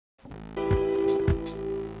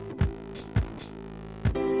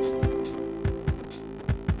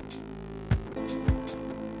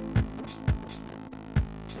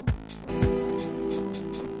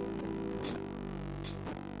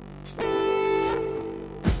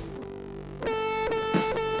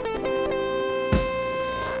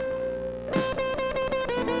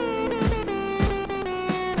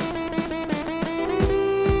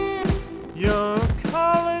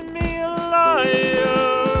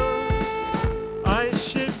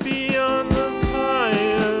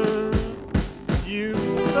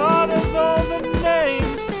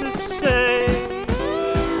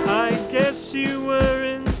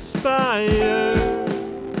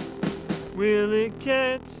Will it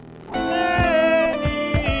get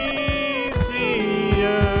any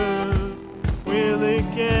easier? Will it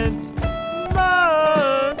get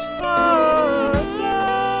much harder?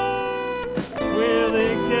 Will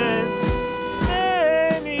it get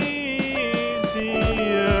any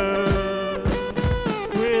easier?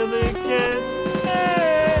 Will it get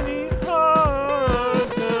any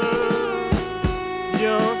harder?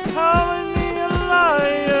 You're calling me a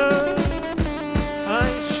liar. I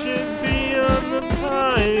should be on the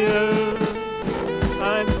pyre.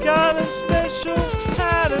 I've got a special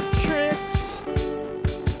hat of tricks.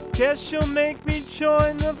 Guess you'll make me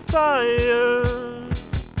join the fire.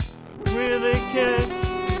 Will it get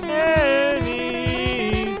any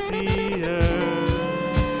easier?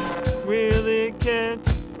 Will it get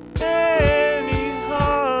any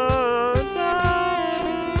harder?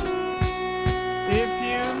 If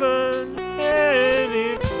you learn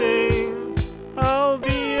anything, I'll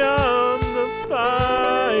be on the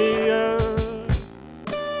fire.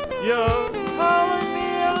 You're calling me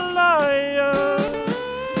a liar.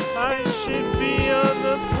 I should be on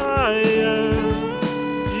the pyre.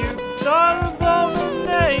 You thought of all the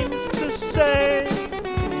names to say.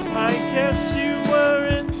 I guess you were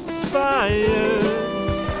inspired.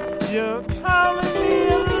 You're calling me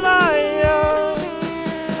a liar.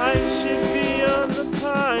 I should be on the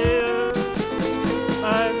pyre.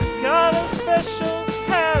 I've got a special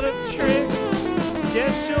hat of tricks.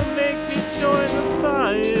 Guess you'll make me join the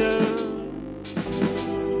fire.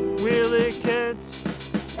 Will it get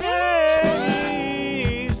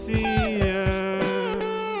any easier?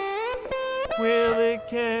 Will it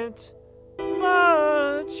get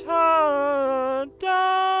much harder?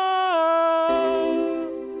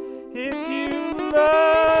 If you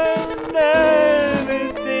learn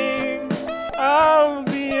anything, I'll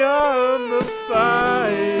be on the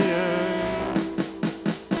fire.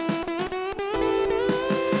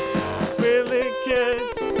 Will it get